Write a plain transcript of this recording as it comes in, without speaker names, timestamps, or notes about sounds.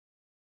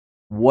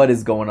What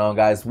is going on,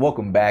 guys?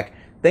 Welcome back.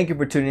 Thank you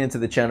for tuning into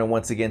the channel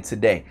once again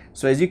today.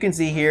 So as you can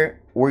see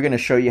here, we're going to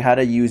show you how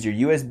to use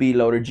your USB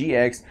loader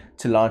GX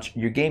to launch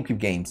your GameCube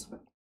games.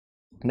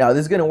 Now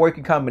this is going to work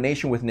in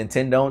combination with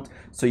Nintendont,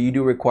 so you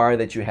do require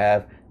that you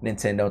have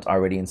Nintendont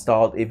already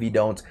installed. If you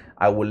don't,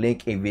 I will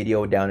link a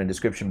video down in the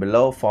description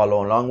below.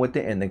 Follow along with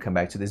it and then come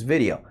back to this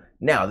video.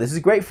 Now this is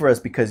great for us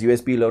because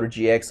USB loader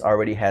GX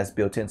already has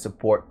built-in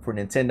support for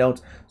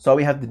Nintendont, so all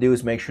we have to do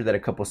is make sure that a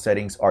couple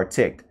settings are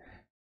ticked.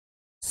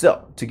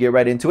 So to get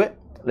right into it,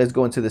 let's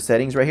go into the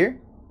settings right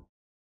here,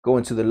 go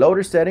into the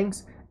loader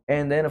settings,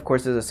 and then of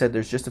course, as I said,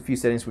 there's just a few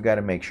settings we got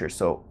to make sure.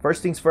 So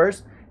first things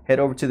first, head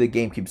over to the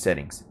GameCube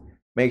settings.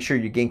 Make sure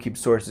your GameCube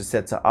source is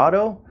set to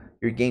auto,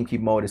 your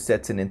GameCube mode is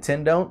set to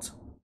Nintendont.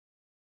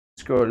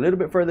 Scroll a little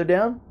bit further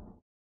down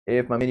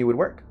if my menu would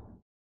work.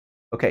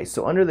 Okay,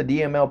 so under the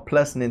DML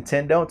plus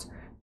Nintendont,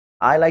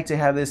 I like to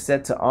have this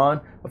set to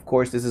on. Of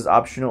course, this is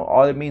optional.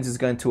 All it means is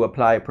going to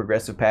apply a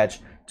progressive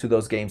patch to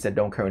those games that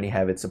don't currently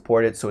have it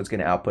supported, so it's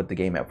going to output the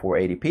game at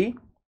 480p.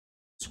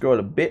 Scroll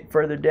a bit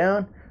further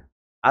down.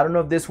 I don't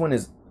know if this one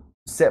is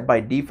set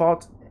by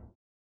default,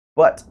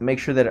 but make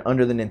sure that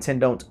under the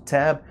Nintendont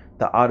tab,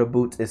 the auto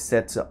boot is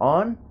set to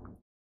on.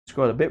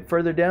 Scroll a bit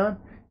further down.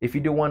 If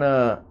you do want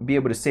to be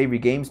able to save your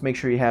games, make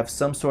sure you have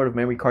some sort of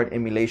memory card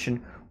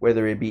emulation,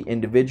 whether it be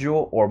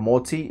individual or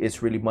multi.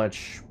 It's really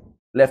much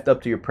left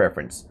up to your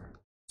preference.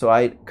 So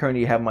I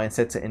currently have mine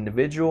set to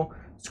individual.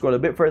 Scroll a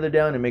bit further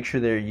down and make sure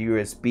their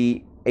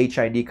USB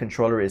HID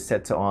controller is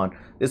set to on.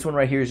 This one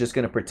right here is just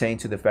going to pertain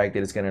to the fact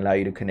that it's going to allow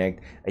you to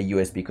connect a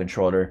USB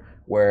controller,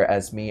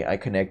 whereas me, I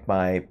connect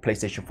my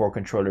PlayStation 4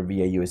 controller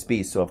via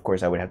USB, so of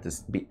course I would have to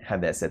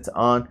have that set to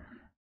on.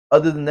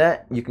 Other than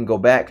that, you can go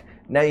back.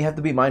 Now you have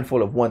to be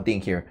mindful of one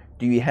thing here.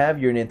 Do you have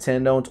your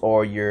Nintendont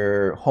or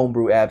your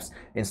homebrew apps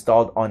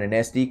installed on an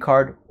SD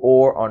card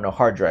or on a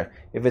hard drive?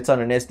 If it's on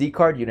an SD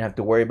card, you don't have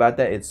to worry about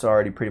that. It's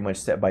already pretty much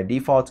set by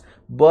default.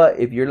 But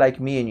if you're like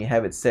me and you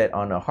have it set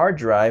on a hard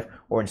drive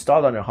or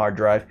installed on a hard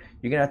drive,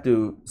 you're gonna have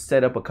to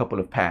set up a couple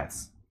of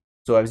paths.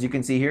 So as you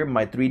can see here,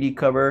 my 3D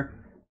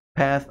cover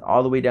path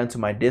all the way down to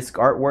my disc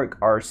artwork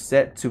are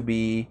set to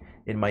be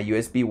in my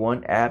USB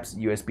 1 apps,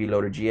 USB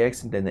loader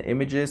GX, and then the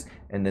images,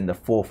 and then the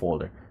full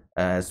folder,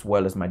 as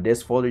well as my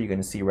disk folder. You're going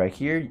to see right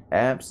here,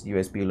 apps,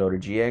 USB loader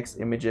GX,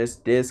 images,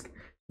 disk.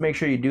 Make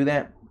sure you do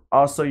that.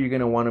 Also, you're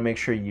going to want to make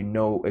sure you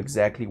know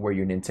exactly where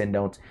your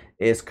Nintendont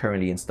is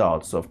currently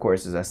installed. So of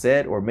course, as I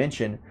said or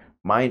mentioned,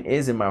 mine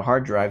is in my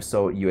hard drive,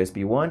 so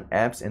USB 1,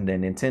 apps, and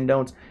then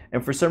Nintendont.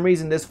 And for some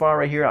reason, this file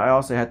right here, I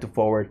also had to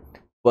forward.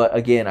 But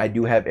again, I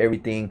do have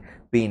everything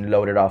being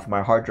loaded off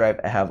my hard drive.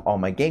 I have all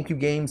my GameCube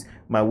games,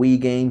 my Wii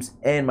games,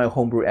 and my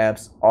homebrew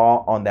apps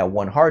all on that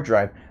one hard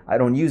drive. I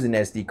don't use an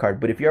SD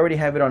card, but if you already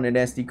have it on an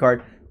SD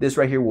card, this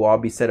right here will all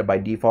be set up by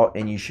default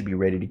and you should be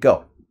ready to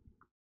go.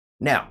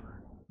 Now,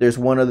 there's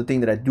one other thing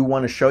that I do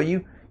want to show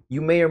you.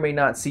 You may or may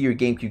not see your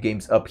GameCube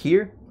games up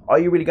here. All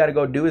you really got to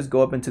go do is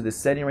go up into the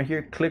setting right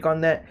here, click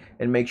on that,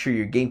 and make sure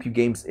your GameCube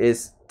games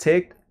is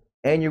ticked,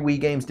 and your Wii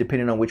games,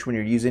 depending on which one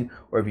you're using,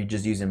 or if you're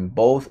just using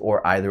both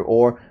or either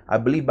or. I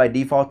believe by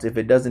default, if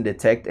it doesn't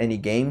detect any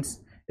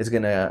games, it's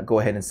gonna go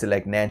ahead and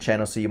select NAND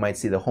channel. So you might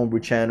see the homebrew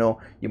channel,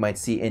 you might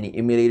see any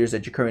emulators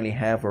that you currently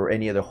have, or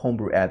any other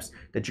homebrew apps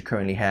that you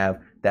currently have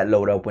that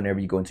load up whenever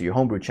you go into your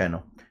homebrew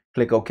channel.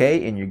 Click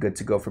OK and you're good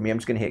to go. For me, I'm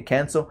just gonna hit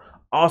cancel.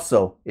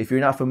 Also, if you're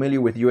not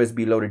familiar with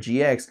USB loader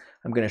GX,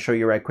 I'm gonna show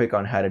you right quick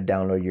on how to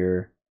download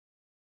your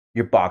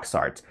box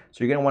art.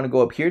 So you're gonna want to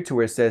go up here to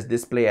where it says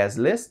display as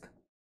list.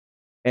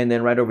 And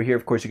then right over here,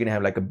 of course, you're gonna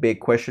have like a big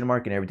question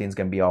mark and everything's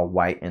gonna be all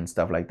white and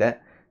stuff like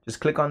that. Just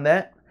click on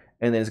that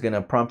and then it's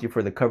gonna prompt you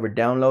for the cover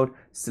download.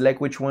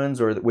 Select which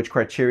ones or which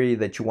criteria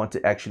that you want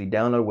to actually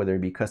download, whether it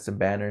be custom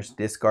banners,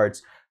 disc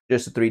arts,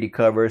 just the 3D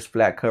covers,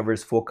 flat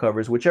covers, full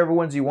covers, whichever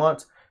ones you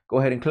want. Go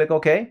ahead and click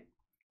OK.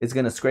 It's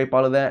gonna scrape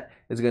all of that.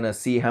 It's gonna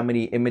see how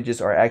many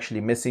images are actually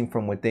missing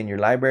from within your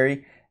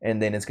library.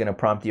 And then it's gonna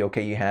prompt you,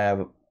 okay, you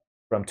have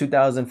from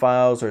 2,000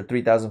 files or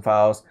 3,000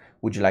 files.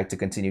 Would you like to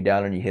continue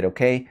downloading? You hit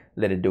OK,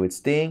 let it do its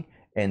thing,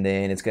 and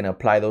then it's going to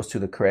apply those to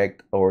the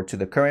correct or to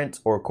the current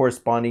or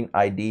corresponding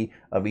ID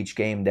of each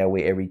game. That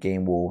way every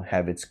game will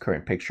have its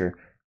current picture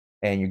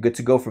and you're good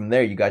to go from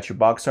there. You got your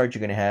box art. You're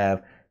going to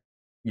have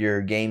your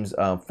games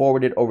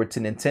forwarded over to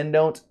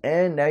Nintendont,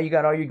 and now you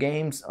got all your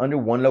games under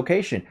one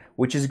location,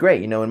 which is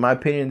great. You know, in my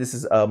opinion, this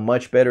is a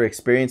much better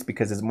experience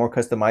because it's more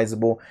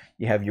customizable.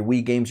 You have your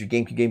Wii games, your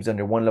GameCube games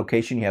under one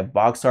location. You have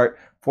box art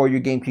for your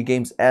GameCube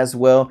games as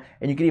well,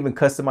 and you can even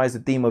customize the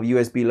theme of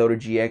USB loader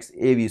GX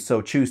if you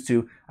so choose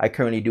to. I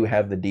currently do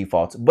have the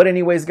default. But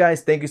anyways,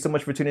 guys, thank you so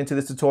much for tuning into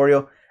this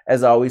tutorial.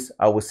 As always,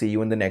 I will see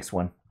you in the next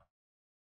one.